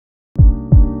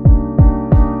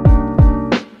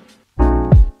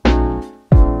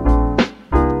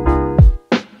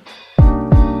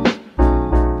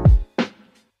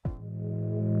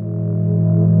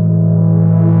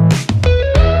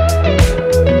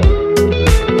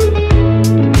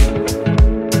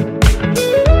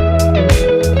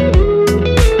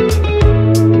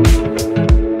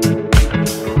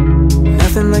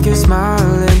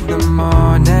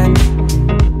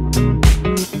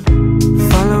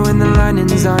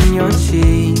linings on your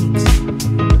cheeks.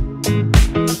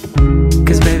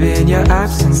 'Cause baby, in your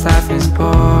absence, life is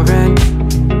boring,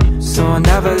 so I'll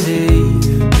never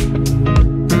leave.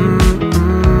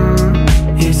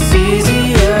 It's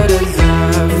easier to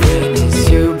love when it's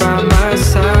you by my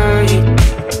side,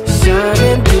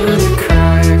 shining through the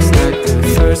cracks like the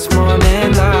first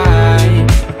morning light.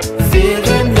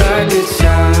 Feeling like a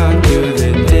child through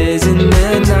the days and the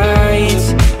nights,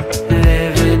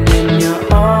 living in your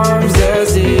arms as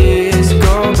years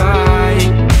go by.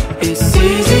 It's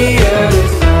easier to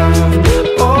love,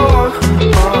 oh,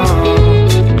 oh.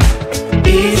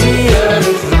 Easier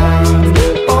to love,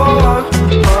 oh,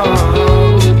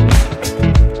 oh.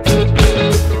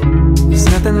 There's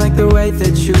nothing like the way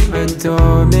that you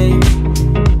adore me.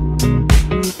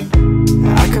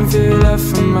 I can feel love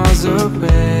from miles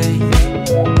away.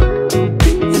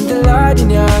 And the light in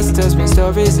your eyes tells me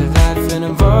stories of life in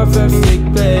a more perfect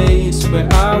place where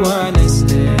I wanna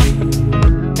stay.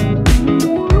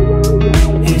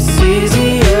 It's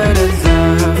easier to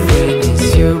love when it's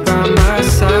you by my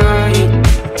side,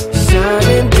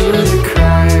 shining through the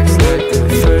cracks like the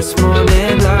first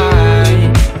morning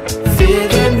light.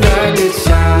 Feeling like a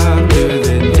child through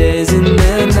the days and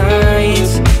the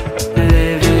nights,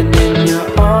 living in your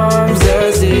arms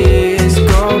as years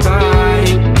go by.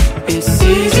 It's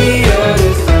easier to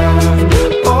love,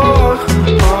 oh,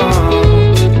 oh.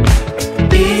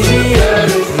 Easier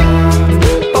to love,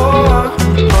 oh,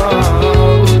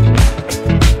 oh.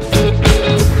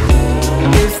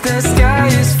 If the sky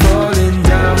is falling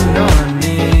down on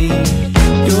me,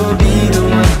 you'll be the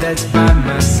one that's by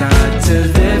my side to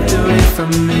lift away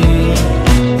from me.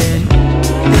 And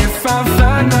if I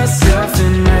find myself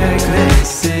in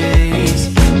reckless days,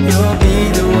 you'll be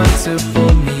the one to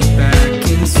pull me back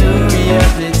into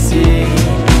reality.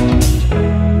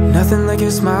 Nothing like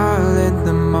your smile in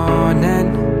the morning,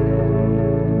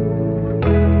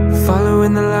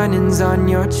 following the linings on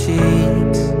your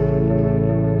cheeks.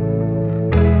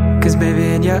 'Cause baby,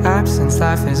 in your absence,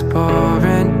 life is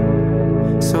boring,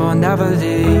 so I'll never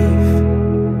leave.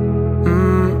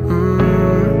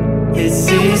 It's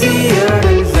easier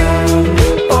to love,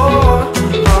 oh,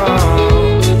 oh.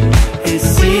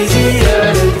 It's easier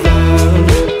to love,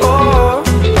 oh,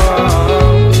 oh.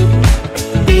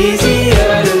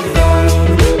 Easier to love,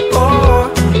 oh,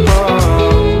 oh.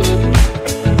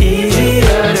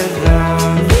 Easier to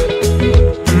love.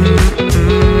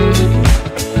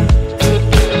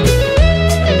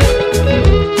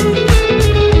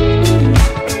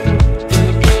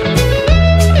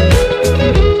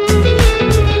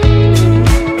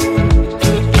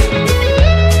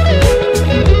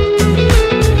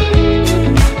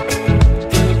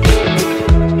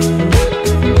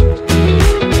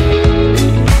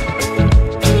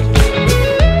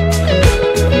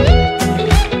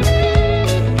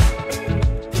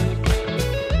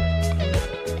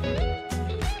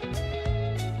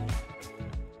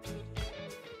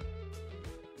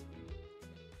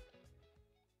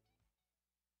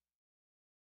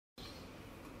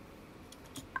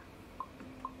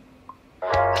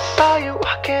 Saw you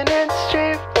walking in the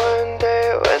street one day,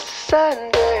 it was a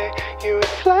Sunday. You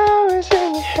had flowers in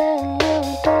your hand, you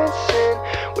were dancing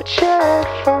with your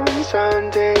headphones on,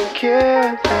 didn't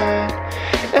care that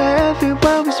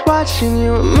everyone was watching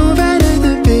you were moving to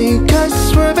the beat. 'Cause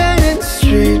swerving in the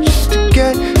street just to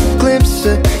get a glimpse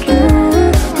of you.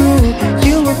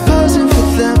 You were posing for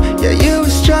them, yeah, you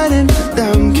were strutting for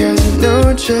them, 'cause you know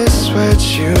just what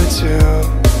you do.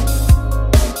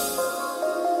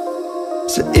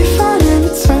 So if I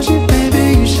never touch you, baby,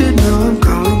 you should know I'm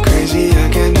going crazy. I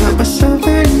can't help myself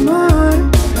anymore.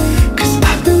 'Cause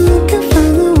I've been looking for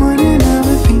the one, and now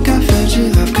I think I found your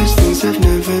love. 'Cause things have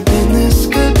never been this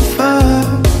good before.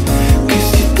 'Cause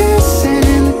you're dancing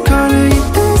in the corner,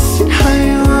 you're dancing how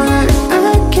you wanna, and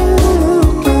I can't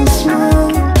help but smile.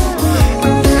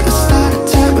 And then I started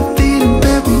to tap my feet, and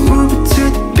then we move it to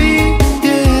the beat,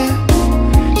 yeah.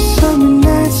 Summer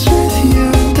nights with you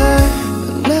there,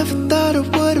 I never thought I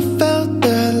would've felt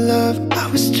that love I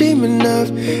was dreaming of.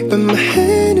 But my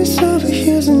hand is over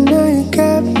heels and now you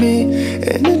got me,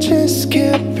 and I just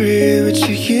can't breathe with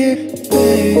you here,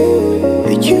 babe.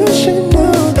 And you should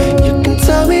know, you can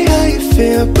tell me how you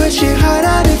feel, put your heart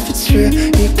out if it's real.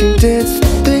 You can dance to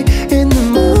 3 in the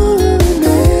morning.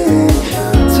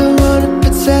 Don't wanna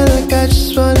pretend like I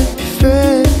just wanna be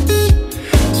friends.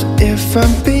 So if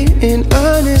I'm being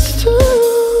honest too,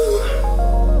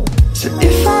 so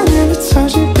if I never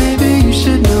told you, baby, you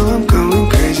should know I'm going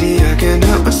crazy. I can't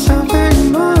help myself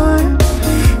anymore.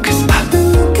 'Cause I've been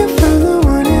looking for the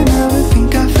one, and now I think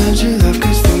I found your love.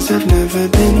 'Cause things have never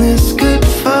been this good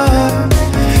before.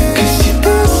 'Cause you're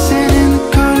dancing in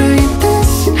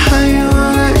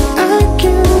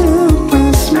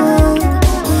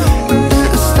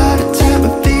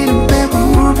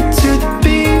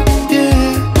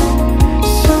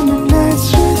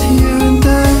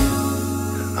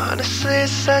Honestly,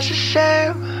 it's such a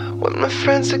shame when my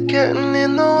friends are getting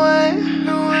in the way.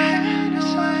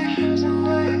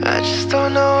 I just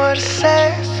don't know what to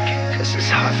say, 'cause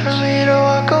it's hard for me to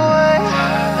walk away.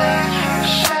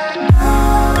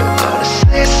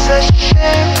 Honestly, it's such a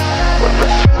shame when my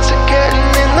friends are getting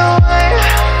in the way.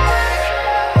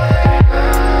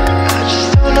 I just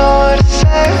don't know what to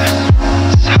say.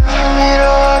 It's hard for me to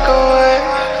walk away.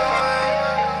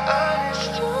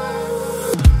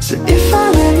 So if I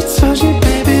already told you,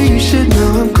 baby, you should know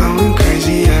I'm going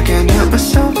crazy. I can't help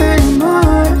myself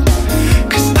anymore,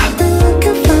 'cause I've been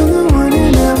looking for the one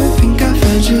and now I think I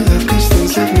found your love. 'Cause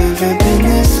things have never been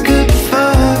this good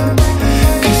before.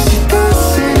 'Cause you're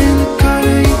dancing in the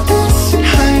corner, you're dancing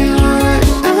how you want it.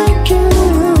 I can't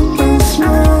help but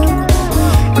smile.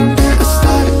 And then I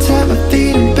started to tap my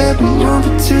feet in bed and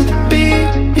moving to the beat,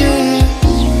 yeah.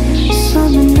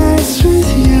 Summer nights with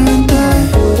you and I.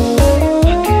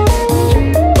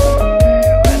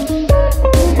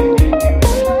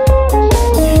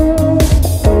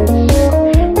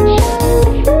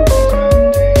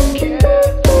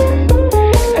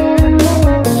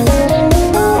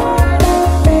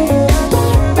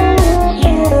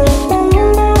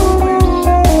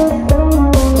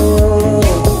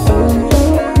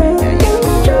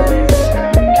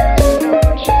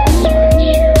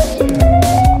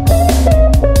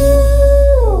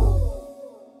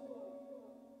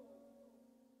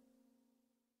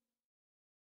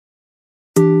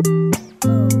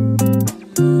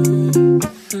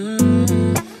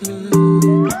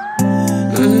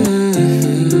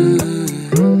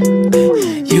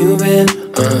 You've been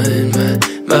on my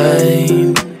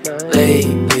mind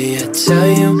lately, I tell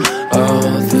you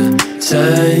all the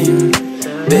time,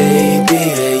 baby,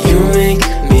 that you make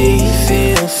me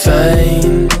feel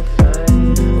fine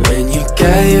when you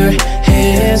got your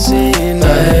hands in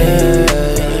mine.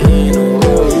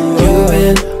 You've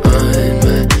been on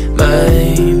my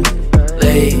mind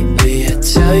lately, I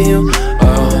tell you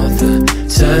all the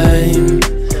time,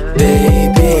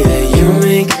 baby, that you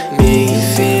make me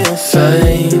feel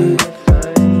fine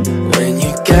when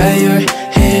you got your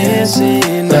hands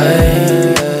in mine.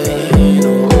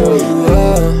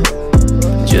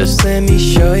 Just let me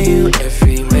show you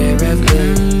everywhere I've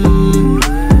been.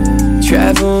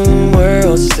 Travel the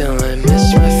world, still I miss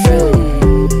my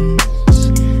friends.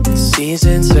 The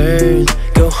seasons turn,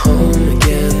 go home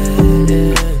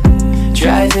again.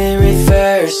 Drive in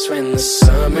reverse when the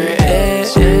summer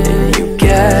ends. You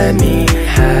got me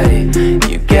high,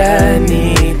 you got me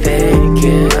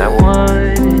thinking I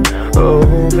want it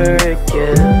over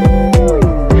again.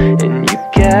 And you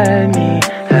got me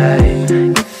high,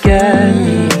 you got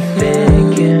me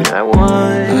thinking I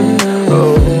want it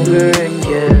over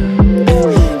again.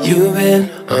 You've been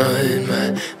on my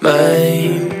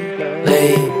mind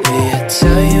lately, I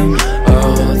tell you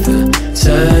all the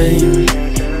time,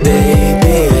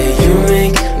 baby, you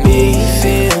make me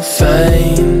feel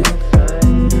fine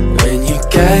when you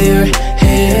got your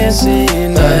hands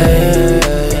in mine.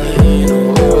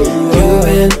 You've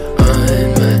been on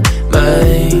my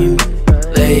mind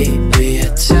lately, I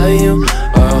tell you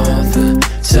all the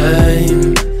time,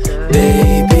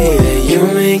 baby, you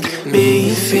make me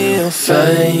feel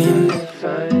fine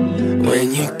when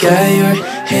you got your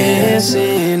hands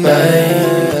in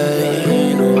mine.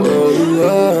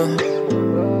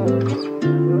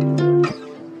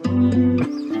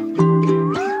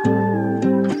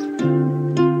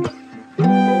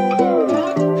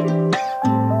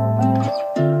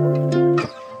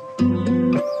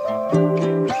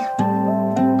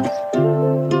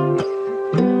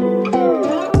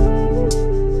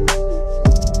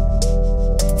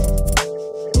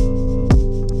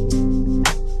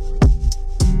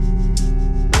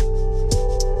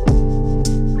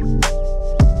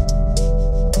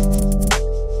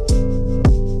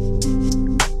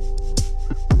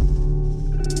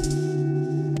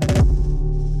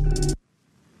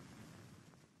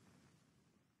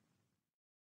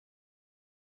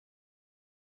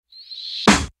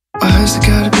 Why's it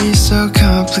gotta be so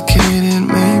complicated?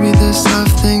 Maybe this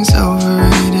love thing's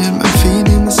overrated. My feet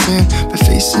in the sand, my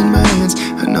face in my hands.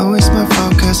 I know it's my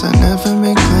fault 'cause I never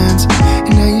make plans.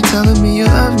 And now you're telling me you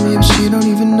love me, but she don't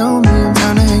even know me. I'm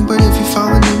down to hang, but if you're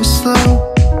falling, do it slowly,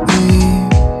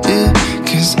 yeah.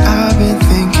 'Cause I've been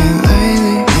thinking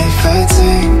lately, if I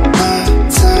take my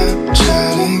time, try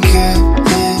to get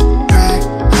it right,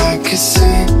 I could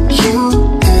see you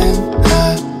in a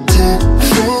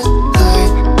different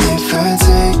light. If I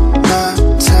take my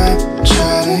time,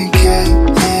 try to get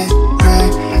it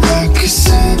right, I could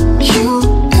see you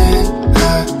in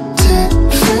a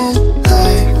different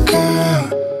light, girl.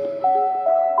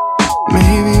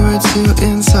 Maybe we're too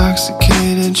in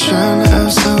intoxicated, trying to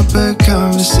have sober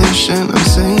conversation. I'm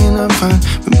saying I'm fine,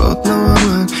 we both know I'm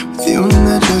lying. With you in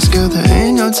that dress, girl, there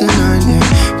ain't no denying,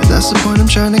 yeah. But that's the point I'm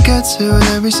trying to get to, with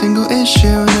every single issue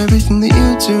and everything that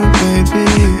you do,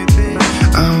 baby.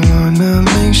 I wanna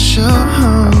make sure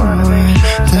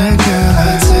that, girl,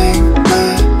 I take my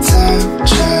time,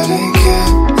 try to get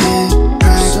it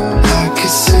right. I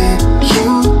could see you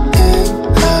in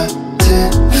a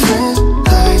different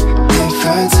light if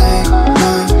I take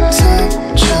my time,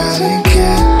 try to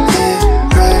get it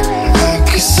right. I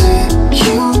could see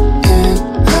you in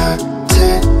a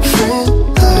different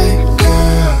light,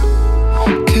 girl.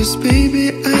 'Cause baby,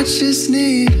 I just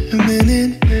need a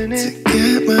minute to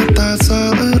get my thoughts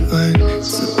all aligned,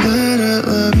 so let our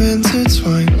love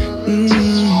intertwine.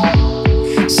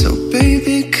 So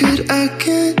baby, could I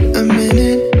get a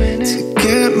minute to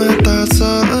get my thoughts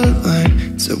all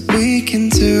aligned, so we can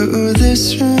do this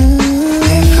right?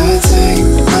 If I take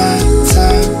my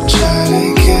time, try to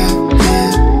get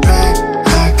it right,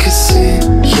 I could see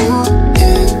you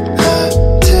in a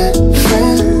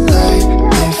different light.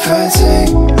 If I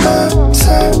take my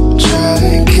time, try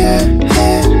to get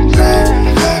it right,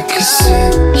 I could see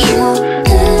you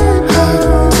in a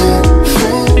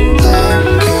different light,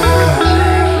 girl.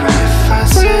 If I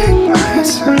take my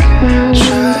time,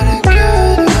 try to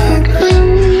get it right,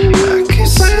 I could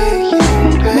see you,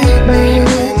 baby,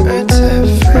 in a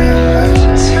different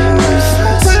light. If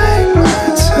I take my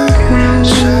time,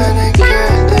 try to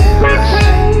get it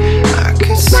right, I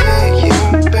could see you,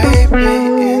 baby,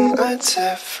 in a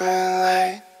different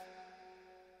light.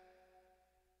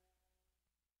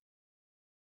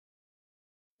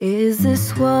 Is this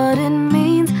what it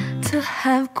means to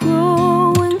have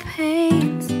growing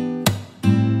pains?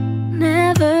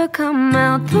 Never come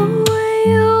out the way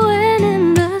you went in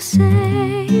the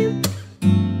same.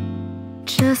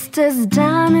 Just as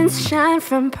diamonds shine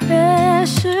from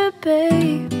pressure,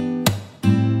 babe.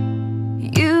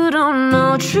 You don't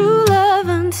know true love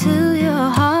until your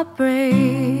heart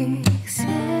breaks,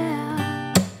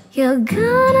 yeah. You're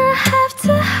gonna have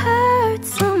to hurt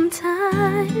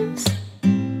sometimes,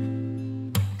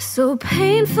 so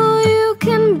painful you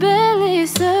can barely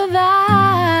survive.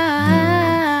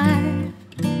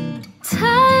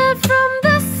 Tired from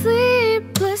the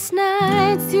sleepless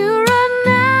nights, you run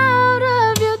out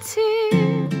of your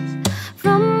tears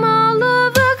from all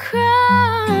of the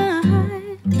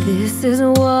crying. This is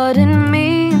what it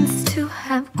means to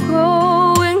have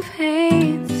growing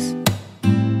pains.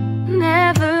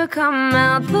 Never come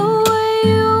out the way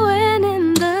you went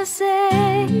in the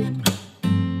same.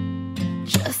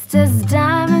 Just as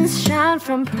diamonds shine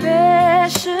from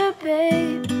pressure,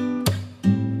 babe.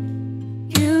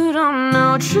 You don't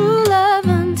know true love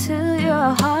until your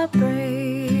heart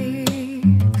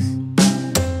breaks.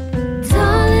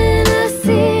 Darling, I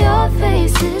see your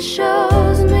face, it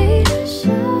shows me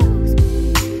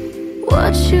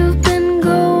what you've been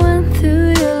going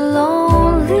through. You're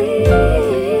lonely,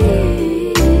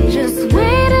 just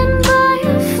waiting by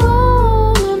your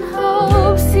phone in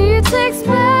hopes he takes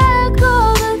back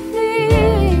all the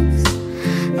things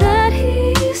that he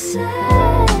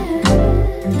said.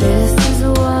 This is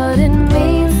what it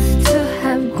means to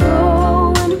have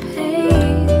growing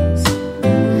pains.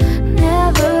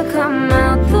 Never come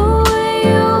out the way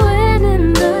you went in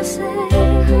the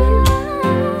same.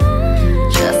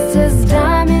 Just as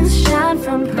diamonds shine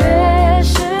from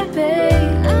pressure,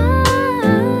 babe.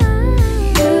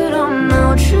 You don't know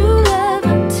true love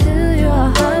until your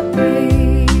heart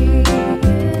breaks.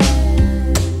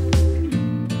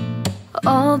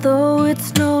 Although it's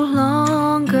no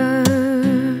longer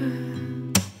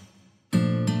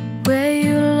where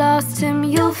you lost him,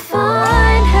 you'll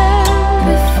find her.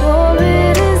 Before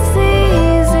it is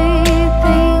easy,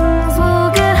 things will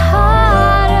get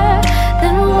harder.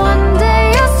 Then one day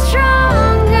you're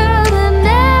stronger than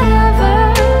ever.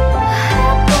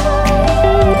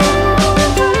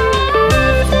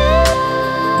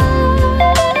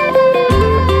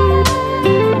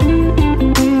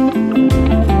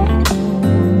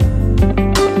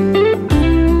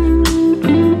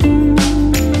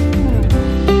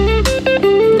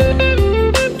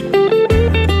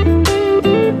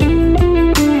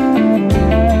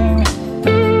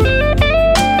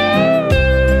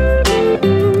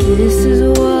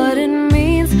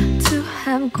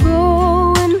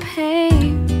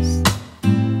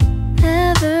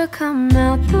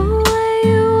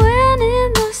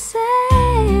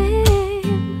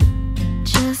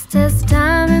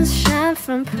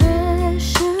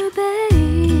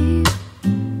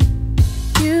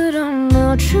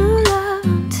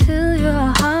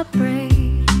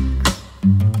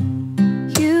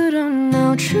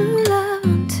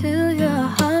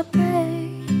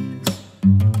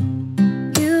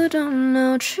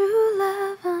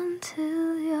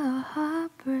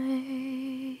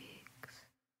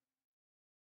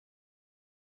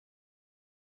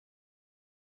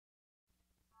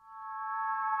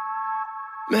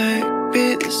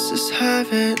 Maybe this is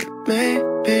heaven,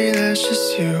 maybe that's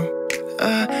just you.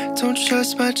 I don't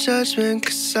trust my judgment,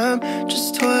 cause I'm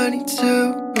just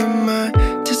 22. When my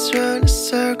days run in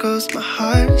circles, my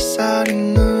heart is out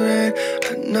in the rain.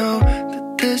 I know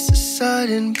that this is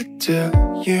sudden, but do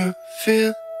you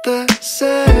feel the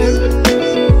same?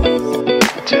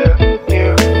 Do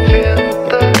you feel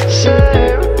the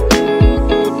same?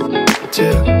 Do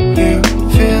you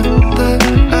feel the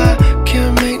I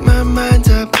can't make my mind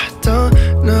up, I don't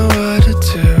know what to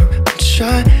do. I'm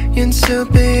trying to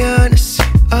be honest,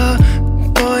 a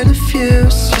point of view.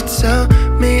 So you tell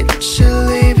me that you're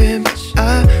leaving, but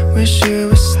I wish you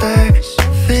would stay. I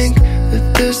think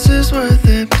that this is worth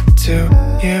it, but do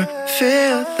you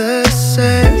feel the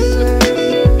same?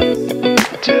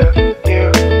 Do you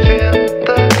feel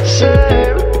the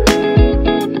same?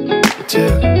 Do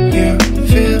you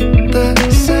feel the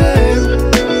same?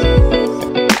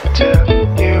 Do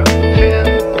you feel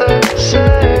the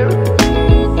same?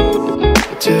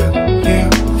 Do you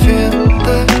feel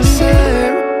the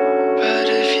same? But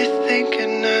if you're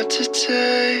thinking not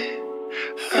today,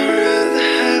 I'd rather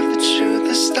have the truth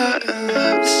than start and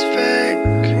love is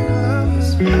fake.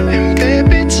 And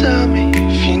baby, tell me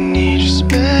if you need your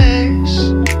space.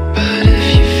 But if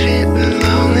you're feeling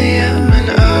lonely, I'm an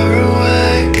hour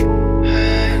away. I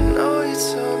know you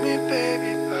told me,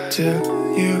 baby, but do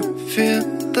you feel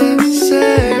the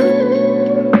same?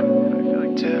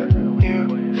 Do you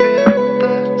feel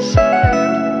the same?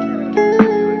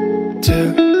 Do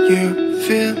you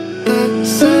feel the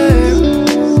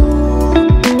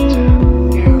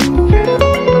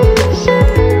same?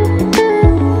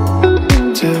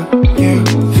 Do you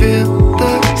feel the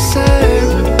same?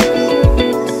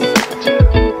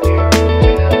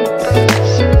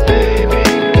 Baby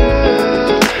girl,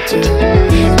 do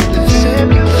you feel the same?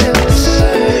 You feel the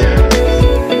same.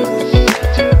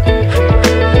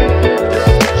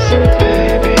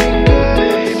 Baby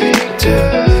girl, do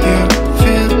you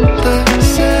feel the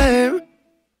same?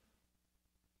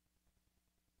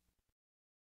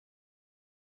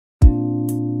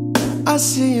 I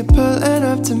see you pulling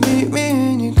up to meet me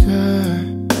in your car.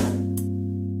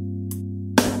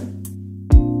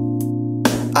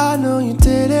 I know you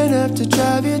didn't have to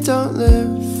drive, you don't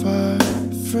live far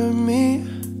from me.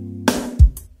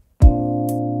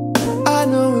 I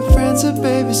know we're friends, but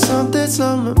baby, something's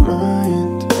on my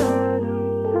mind.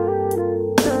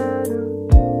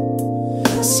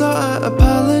 So I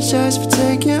apologize for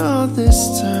taking all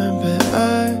this time, but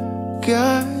I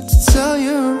got to tell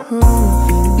you.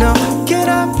 Now can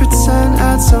I pretend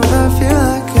I don't love you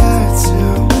like I do?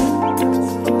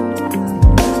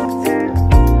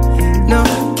 Now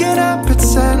can I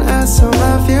pretend I don't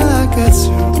love you like I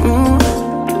do?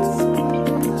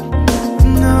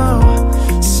 No,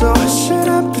 so should I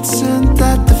pretend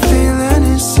that the feeling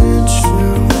isn't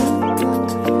true?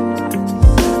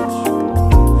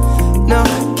 Now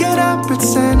can I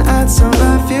pretend I don't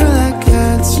love you like I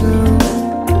do?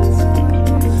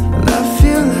 Love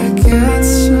you like I do.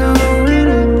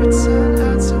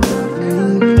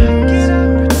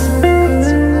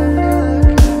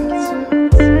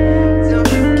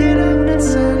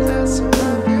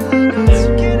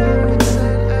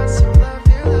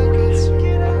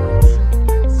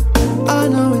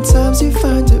 You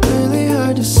find it really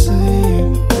hard to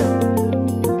sleep,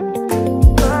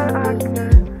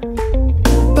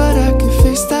 but I can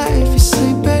fix that if you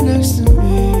sleep right next to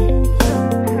me.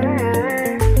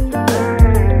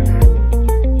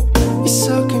 You're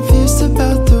so confused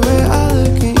about the way I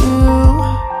look at you.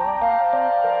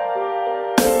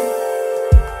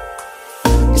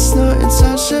 It's not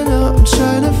intentional, I'm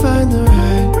trying to find the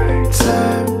right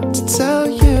time to tell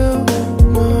you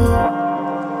no.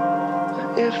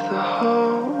 If the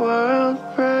whole world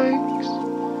breaks,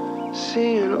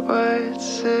 seeing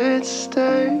what's at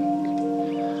stake,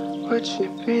 would you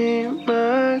be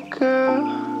my girl?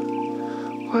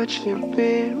 Would you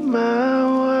be my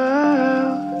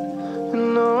world?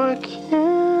 No, I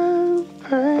can't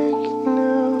break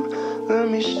now. Let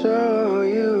me show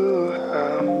you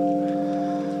how.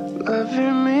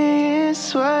 Loving me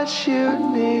is what you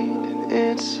need, and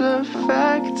it's a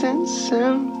fact and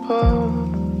simple.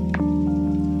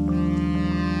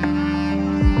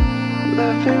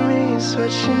 Loving me is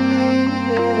what you need,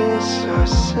 and it's so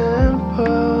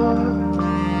simple.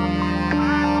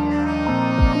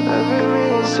 Loving me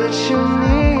is what you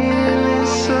need, and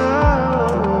it's so.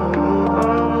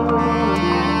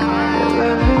 Yeah,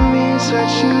 loving me is what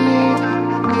you need,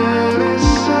 girl, it's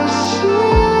so simple.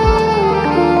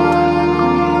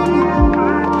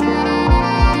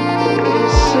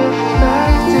 It's a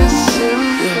fact, it's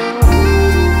simple.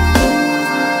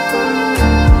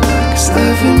 'Cause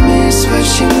Loving me is what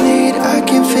you need, I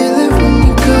can feel it when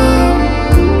you go.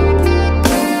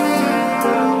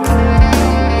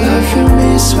 Loving me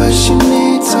is what you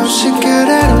need, don't you get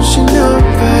it, don't you know,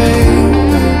 babe?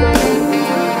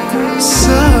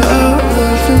 So,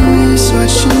 loving me is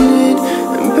what you need,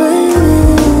 and baby,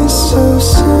 it's so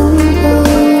simple.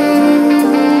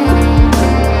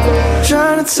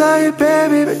 Trying to tell you,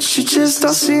 baby, but you just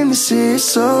don't seem to see it,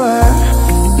 so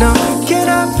no, can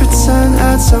I pretend I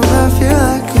don't love you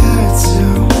like I do?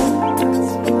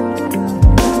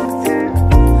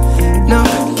 No,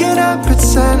 can I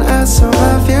pretend I don't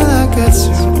love you like I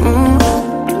do?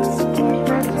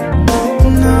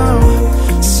 No,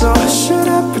 so should I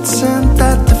pretend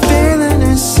that the feeling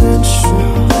isn't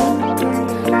true?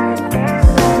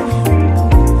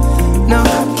 No,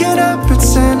 can I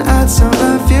pretend I don't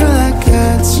love you like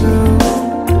I do?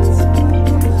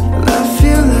 Love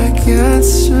you like I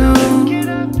do.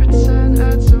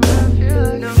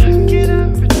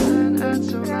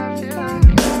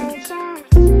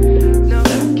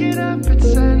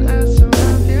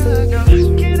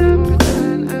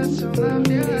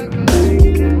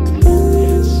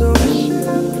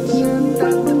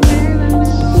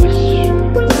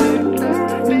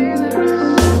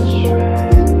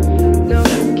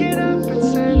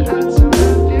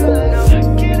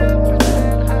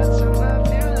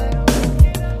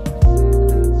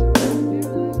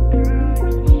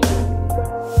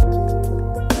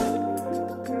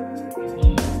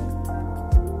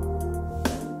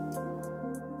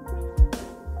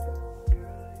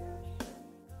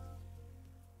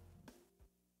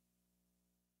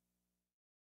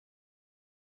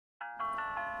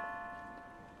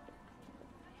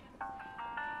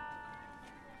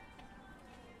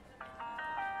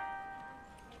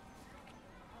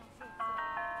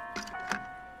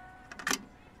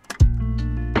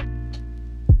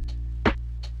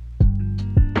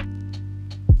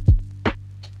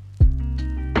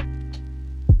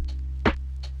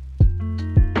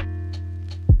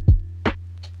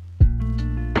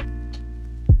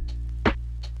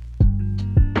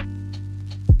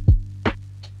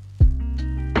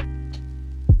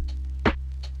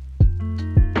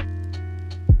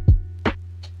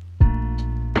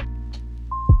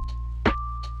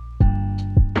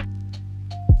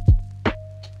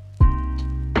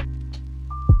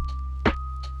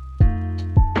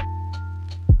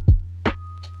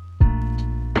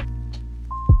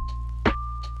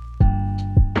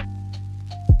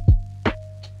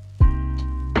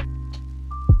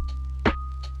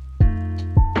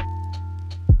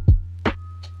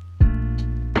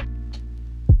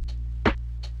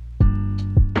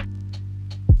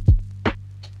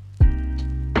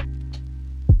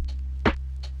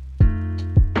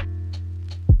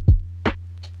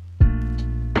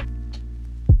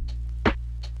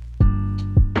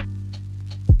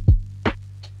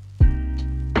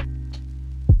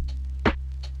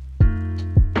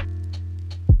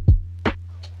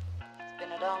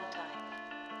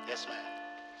 Yes, ma'am.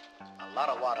 A lot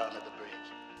of water under the bridge.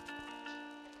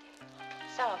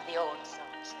 Some of the old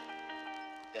songs.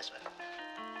 Yes, ma'am.